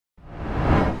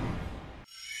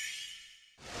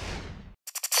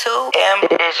to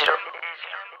Digital.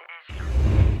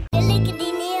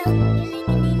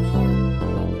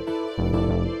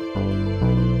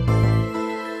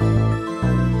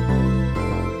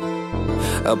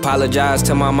 Apologize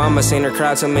to my mama, seen her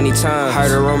cry too many times.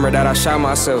 Heard a rumor that I shot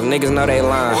myself, niggas know they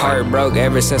lying. Heart broke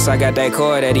ever since I got that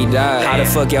cord that he died. How the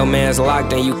fuck your man's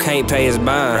locked and you can't pay his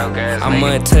bond? I'm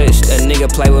untouched, a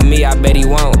nigga play with me, I bet he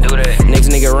won't. Next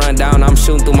nigga run down, I'm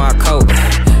shooting through my coat.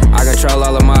 I control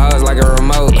all of my hoes like a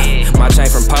remote. My chain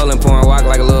from Poland, pouring walk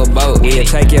like a little boat. We'll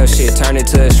take your shit, turn it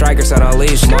to a striker, so don't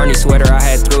leash. Marnie sweater, I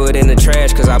had threw it in the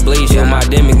trash cause I bleached. With my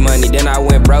demic money, then I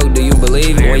went broke, do you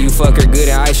believe it? When you fuck her good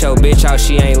and ice your bitch out,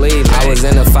 she ain't leave. I was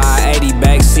in a 580,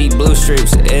 backseat blue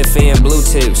strips, FN blue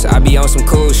tips. I be on some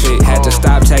cool shit. Had to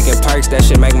stop taking perks, that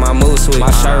shit make my mood switch.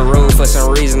 My shirt rude, for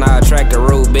some reason I attract a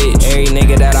rude bitch. Every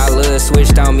nigga that I love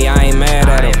switched on me, I ain't mad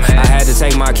at him. I had to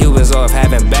take my Cubans off,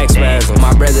 having back spasms.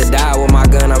 My brother died with my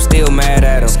gun, I'm still mad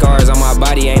at him. Scars on my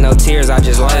body, ain't no tears, I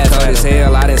just laugh. Cold as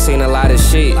hell, I done seen a lot of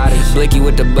shit. Blicky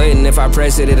with the button, if I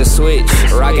press it, it'll switch.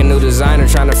 Rockin' new designer,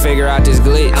 tryna figure out this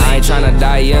glitch. I ain't tryna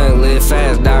die young, live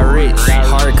fast, die rich.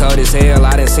 Hard cold as hell,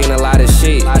 I done seen a lot of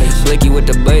shit. Blicky with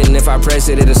the button, if I press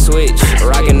it, it'll switch.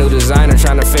 Rockin' new designer,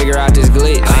 tryna figure out this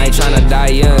glitch. I ain't tryna die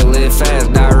young, live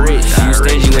fast, die rich. You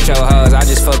stingy with your hoes, I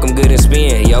just fuck them good and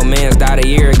spin. Yo mans died a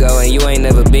year ago and you ain't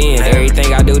never been.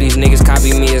 Everything I do, these niggas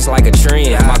copy me, it's like a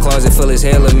trend. My closet full as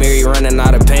hell of Mary running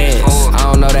out of pants.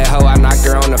 I don't know that hoe, I knocked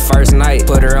her on the first night.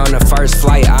 Put her on the first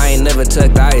flight, I ain't never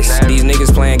took the ice. These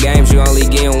niggas playing games, you only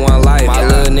getting one life. My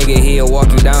little